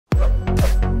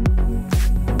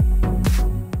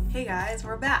guys,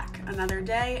 we're back. Another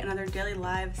day, another daily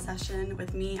live session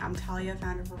with me. I'm Talia,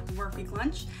 founder of Workweek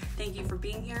Lunch. Thank you for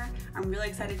being here. I'm really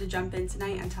excited to jump in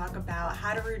tonight and talk about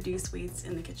how to reduce waste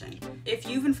in the kitchen. If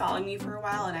you've been following me for a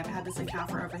while, and I've had this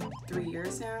account for over 3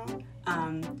 years now,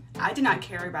 I did not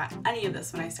care about any of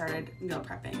this when I started meal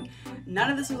prepping.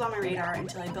 None of this was on my radar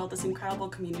until I built this incredible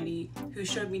community who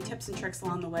showed me tips and tricks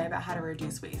along the way about how to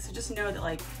reduce waste. So just know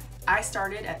that I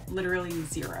started at literally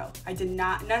zero.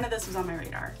 None of this was on my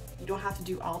radar. You don't have to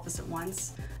do all of this at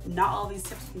once. Not all these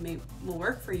tips will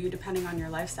work for you depending on your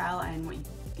lifestyle and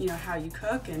how you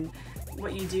cook and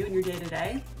what you do in your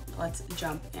day-to-day. Let's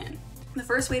jump in. The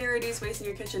first way to reduce waste in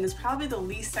your kitchen is probably the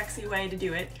least sexy way to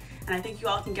do it, and I think you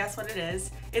all can guess what it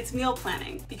is. It's meal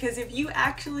planning, because if you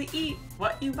actually eat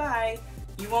what you buy,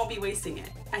 you won't be wasting it.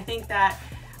 I think that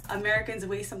Americans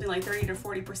waste something like 30 to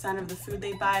 40% of the food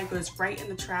they buy goes right in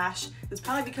the trash. It's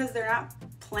probably because they're not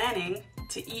planning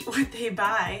to eat what they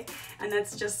buy, and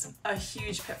that's just a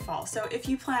huge pitfall. So if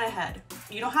you plan ahead,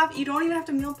 you don't even have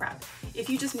to meal prep. If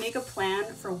you just make a plan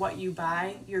for what you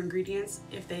buy, your ingredients,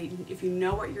 if you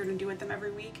know what you're gonna do with them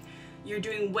every week, you're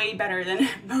doing way better than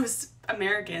most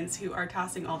Americans who are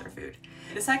tossing all their food.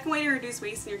 The second way to reduce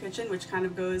waste in your kitchen, which kind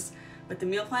of goes with the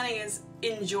meal planning, is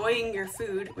enjoying your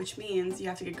food, which means you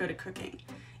have to get good at cooking.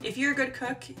 If you're a good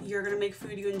cook, you're gonna make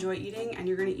food you enjoy eating and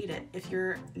you're gonna eat it. If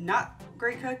you're not a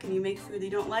great cook and you make food that you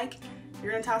don't like,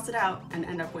 you're gonna toss it out and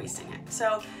end up wasting it.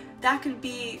 So that could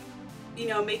be,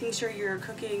 making sure you're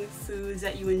cooking foods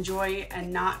that you enjoy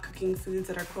and not cooking foods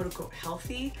that are quote unquote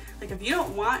healthy. Like if you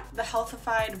don't want the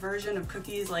healthified version of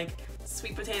cookies like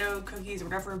sweet potato cookies or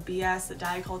whatever BS that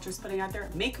diet culture is putting out there,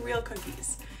 make real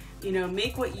cookies.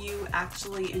 Make what you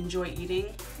actually enjoy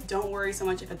eating. Don't worry so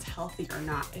much if it's healthy or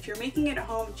not. If you're making it at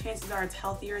home, chances are it's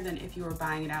healthier than if you were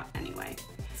buying it out anyway.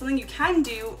 Something you can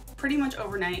do pretty much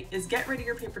overnight is get rid of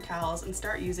your paper towels and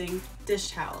start using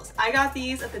dish towels. I got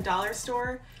these at the dollar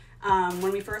store.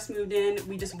 When we first moved in,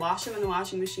 we just wash them in the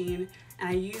washing machine, and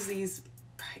I use these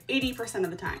 80%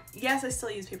 of the time. Yes, I still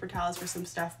use paper towels for some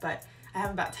stuff, but I have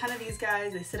about 10 of these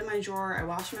guys. They sit in my drawer. I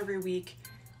wash them every week,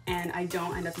 and I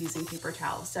don't end up using paper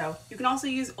towels. So you can also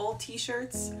use old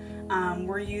t-shirts.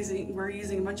 We're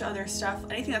using a bunch of other stuff.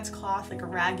 Anything that's cloth, like a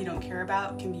rag you don't care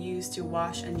about, can be used to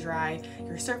wash and dry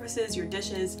your surfaces, your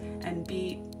dishes, and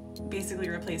basically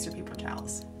replace your paper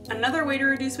towels. Another way to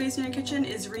reduce waste in your kitchen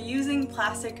is reusing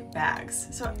plastic bags.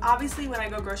 So obviously when I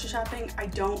go grocery shopping, I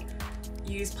don't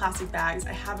use plastic bags.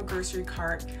 I have a grocery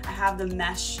cart. I have the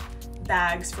mesh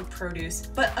bags for produce,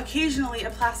 but occasionally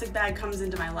a plastic bag comes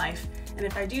into my life, and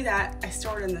if I do that, I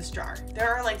store it in this jar.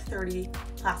 There are like 30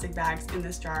 plastic bags in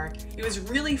this jar. It was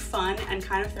really fun and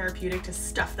kind of therapeutic to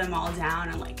stuff them all down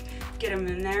and get them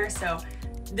in there, so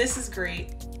this is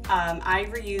great. I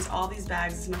reuse all these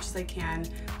bags as much as I can.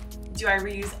 Do I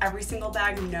reuse every single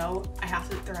bag? No. I have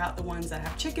to throw out the ones that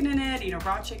have chicken in it,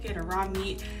 raw chicken or raw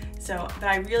meat. But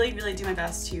I really, really do my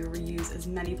best to reuse as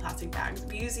many plastic bags.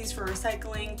 We use these for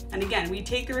recycling. And again, we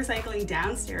take the recycling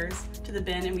downstairs to the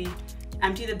bin and we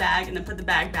empty the bag and then put the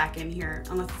bag back in here,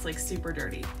 unless it's super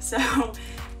dirty. So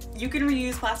you can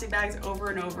reuse plastic bags over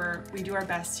and over. We do our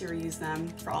best to reuse them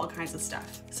for all kinds of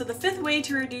stuff. So the fifth way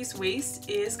to reduce waste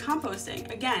is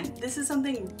composting. Again, this is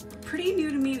something pretty new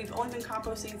to me. We've only been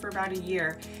composting for about a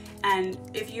year. And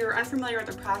if you're unfamiliar with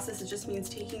the process, it just means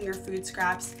taking your food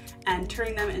scraps and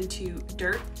turning them into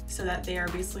dirt so that they are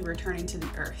basically returning to the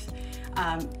earth.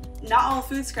 Not all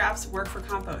food scraps work for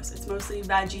compost. It's mostly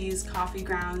veggies, coffee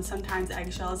grounds, sometimes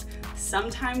eggshells,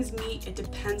 sometimes meat. It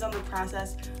depends on the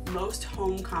process. Most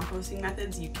home composting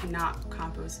methods, you cannot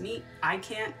compost meat. I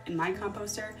can't in my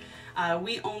composter.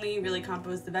 We only really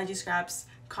compost the veggie scraps,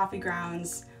 coffee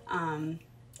grounds,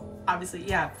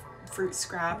 obviously, fruit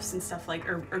scraps and stuff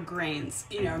or grains,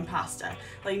 and pasta.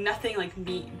 Nothing like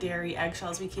meat, dairy,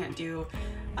 eggshells we can't do.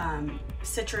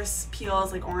 Citrus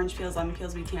peels, like orange peels, lemon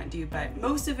peels, we can't do, but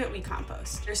most of it we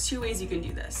compost. There's two ways you can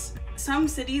do this. Some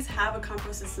cities have a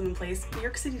compost system in place. New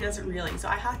York City doesn't really, so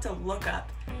I have to look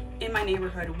up in my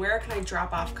neighborhood, where can I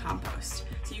drop off compost?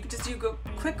 So you can just do a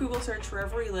quick Google search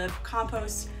wherever you live,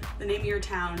 compost, the name of your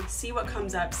town, see what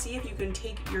comes up, see if you can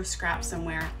take your scrap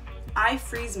somewhere. I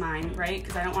freeze mine, right?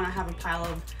 Because I don't want to have a pile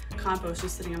of compost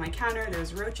just sitting on my counter.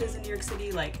 There's roaches in New York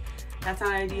City, that's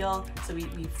not ideal. So we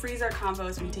freeze our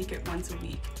compost and we take it once a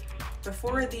week.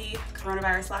 Before the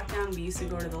coronavirus lockdown, we used to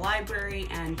go to the library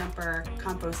and dump our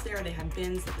compost there. They had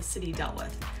bins that the city dealt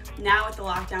with. Now with the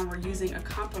lockdown, we're using a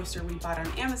composter we bought on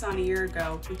Amazon a year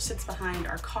ago, which sits behind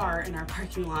our car in our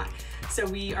parking lot. So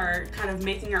we are kind of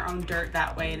making our own dirt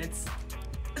that way, and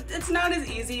it's not as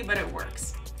easy, but it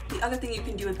works. The other thing you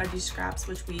can do with veggie scraps,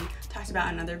 which we talked about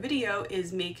in another video,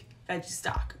 is make veggie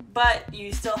stock, but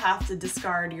you still have to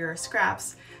discard your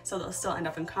scraps, so they'll still end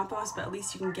up in compost, but at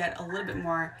least you can get a little bit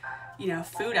more, you know,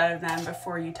 food out of them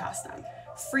before you toss them.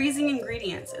 Freezing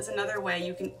ingredients is another way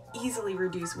you can easily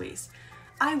reduce waste.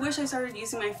 I wish I started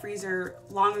using my freezer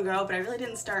long ago, but I really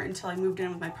didn't start until I moved in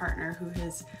with my partner, who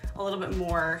is a little bit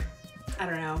more, I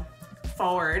don't know,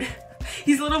 forward.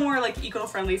 He's a little more like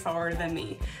eco-friendly forward than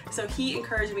me. So he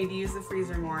encouraged me to use the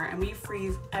freezer more, and we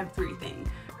freeze everything.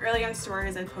 Early on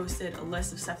stories, I posted a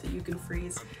list of stuff that you can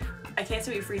freeze. I can't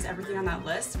say we freeze everything on that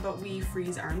list, but we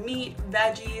freeze our meat,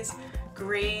 veggies,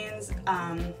 grains.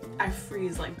 I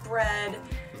freeze like bread,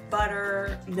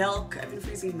 butter, milk. I've been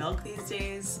freezing milk these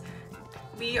days.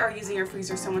 We are using our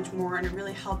freezer so much more, and it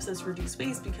really helps us reduce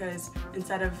waste because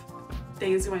instead of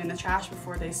things going in the trash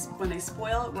when they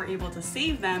spoil, we're able to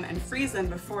save them and freeze them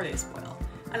before they spoil.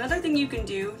 Another thing you can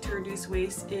do to reduce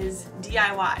waste is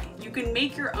DIY. You can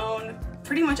make your own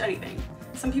pretty much anything.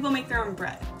 Some people make their own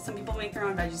bread. Some people make their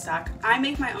own veggie stock. I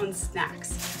make my own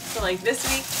snacks. So like this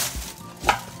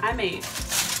week, I made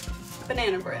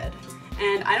banana bread.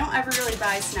 And I don't ever really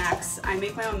buy snacks. I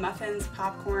make my own muffins,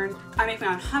 popcorn. I make my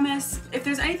own hummus. If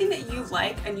there's anything that you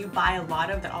like and you buy a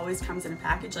lot of that always comes in a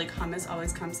package, like hummus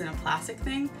always comes in a plastic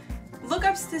thing, look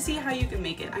up to see how you can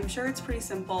make it. I'm sure it's pretty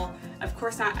simple. Of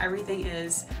course, not everything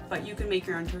is, but you can make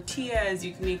your own tortillas.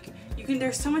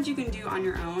 There's so much you can do on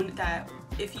your own that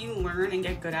if you learn and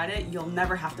get good at it, you'll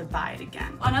never have to buy it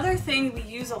again. Another thing we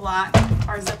use a lot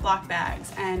are Ziploc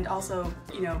bags and also,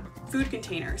 you know, food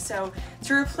containers. So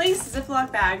to replace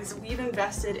Ziploc bags, we've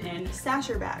invested in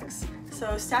stasher bags. So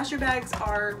stasher bags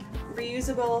are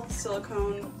reusable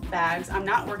silicone bags. I'm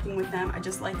not working with them. I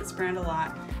just like this brand a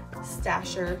lot.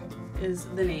 Stasher is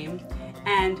the name.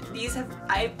 And these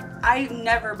I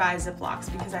never buy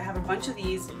Ziplocs because I have a bunch of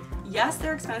these. Yes,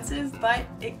 they're expensive, but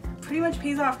it pretty much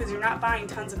pays off because you're not buying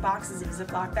tons of boxes of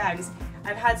Ziploc bags.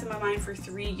 I've had some of mine for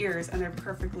 3 years and they're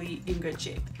perfectly in good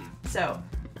shape. So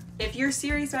if you're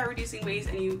serious about reducing waste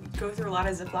and you go through a lot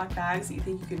of Ziploc bags and you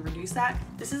think you can reduce that,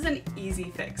 this is an easy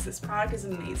fix. This product is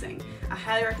amazing. I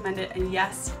highly recommend it, and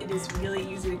yes, it is really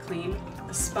easy to clean.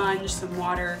 A sponge, some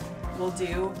water will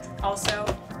do. Also,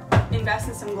 invest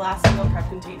in some glass meal prep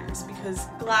containers because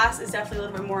glass is definitely a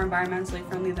little bit more environmentally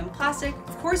friendly than plastic.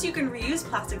 Of course, you can reuse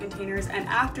plastic containers, and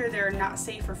after they're not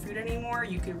safe for food anymore,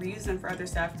 you can reuse them for other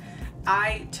stuff.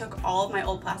 I took all of my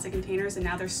old plastic containers and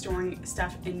now they're storing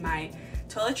stuff in my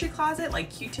toiletry closet, like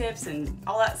Q-tips and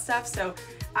all that stuff. So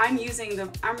I'm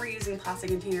reusing plastic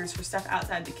containers for stuff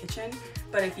outside the kitchen.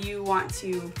 But if you want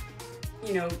to,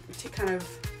 you know, to kind of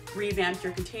revamp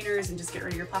your containers and just get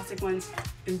rid of your plastic ones,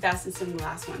 invest in some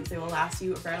glass ones. They will last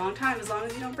you a very long time as long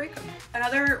as you don't break them.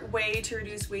 Another way to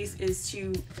reduce waste is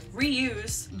to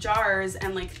reuse jars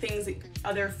and like things that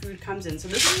other food comes in. So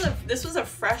this was a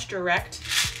Fresh Direct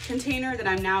container that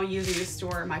I'm now using to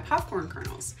store my popcorn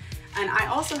kernels. And I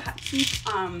also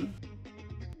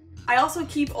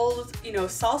keep old, you know,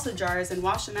 salsa jars and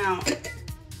wash them out.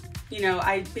 You know,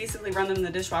 I basically run them in the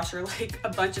dishwasher like a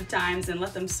bunch of times and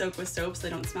let them soak with soap so they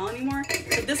don't smell anymore.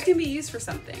 But this can be used for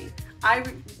something. I,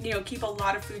 you know, keep a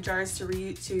lot of food jars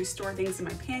to store things in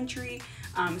my pantry,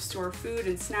 store food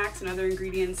and snacks and other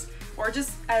ingredients, or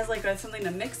just as like something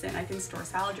to mix in. I can store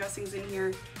salad dressings in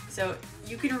here. So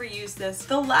you can reuse this.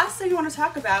 The last thing I want to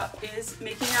talk about is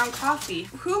making your own coffee.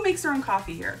 Who makes their own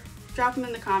coffee here? Drop them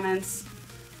in the comments.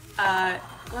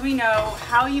 Let me know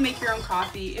how you make your own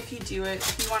coffee, if you do it,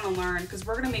 if you want to learn, because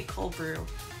we're going to make cold brew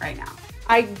right now.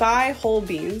 I buy whole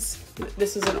beans.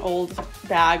 This is an old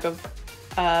bag of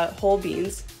whole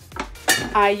beans.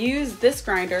 I use this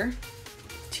grinder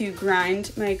to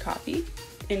grind my coffee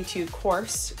into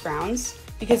coarse grounds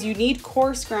because you need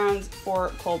coarse grounds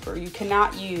for cold brew. You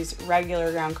cannot use regular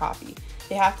ground coffee.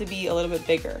 They have to be a little bit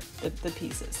bigger, the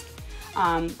pieces.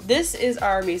 This is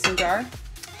our mason jar.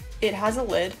 It has a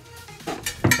lid.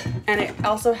 And it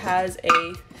also has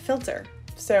a filter.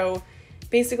 So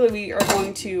basically we are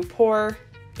going to pour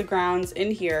the grounds in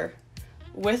here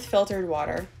with filtered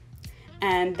water,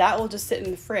 and that will just sit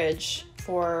in the fridge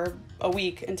for a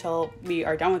week until we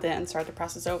are done with it and start the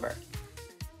process over.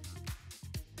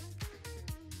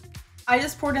 I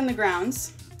just poured in the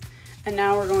grounds, and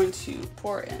now we're going to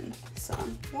pour in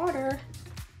some water.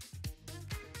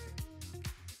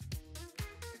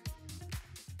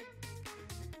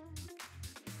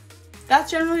 That's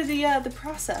generally the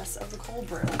process of the cold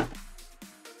brew.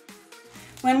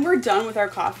 When we're done with our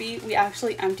coffee, we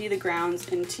actually empty the grounds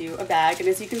into a bag, and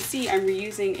as you can see, I'm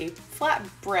reusing a flat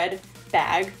bread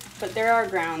bag, but there are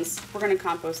grounds. We're gonna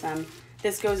compost them.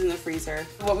 This goes in the freezer.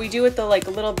 What we do with the like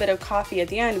a little bit of coffee at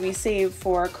the end, we save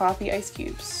for coffee ice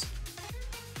cubes.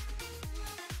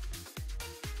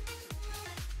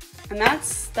 And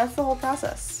that's the whole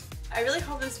process. I really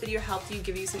hope this video helped you,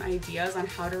 give you some ideas on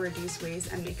how to reduce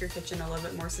waste and make your kitchen a little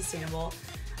bit more sustainable.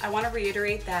 I want to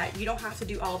reiterate that you don't have to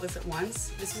do all of this at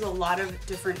once. This is a lot of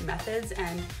different methods,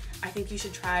 and I think you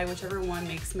should try whichever one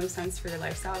makes most sense for your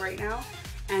lifestyle right now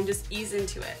and just ease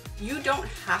into it. You don't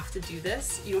have to do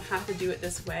this. You don't have to do it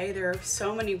this way. There are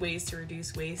so many ways to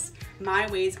reduce waste. My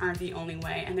ways aren't the only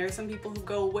way, and there are some people who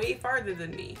go way farther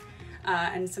than me.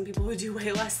 And some people who do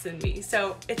way less than me.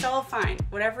 So it's all fine.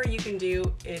 Whatever you can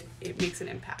do, it makes an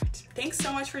impact. Thanks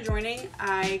so much for joining.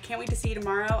 I can't wait to see you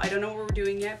tomorrow. I don't know what we're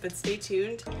doing yet, but stay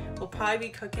tuned. We'll probably be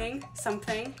cooking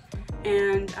something.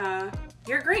 And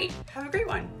you're great. Have a great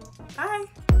one. Bye.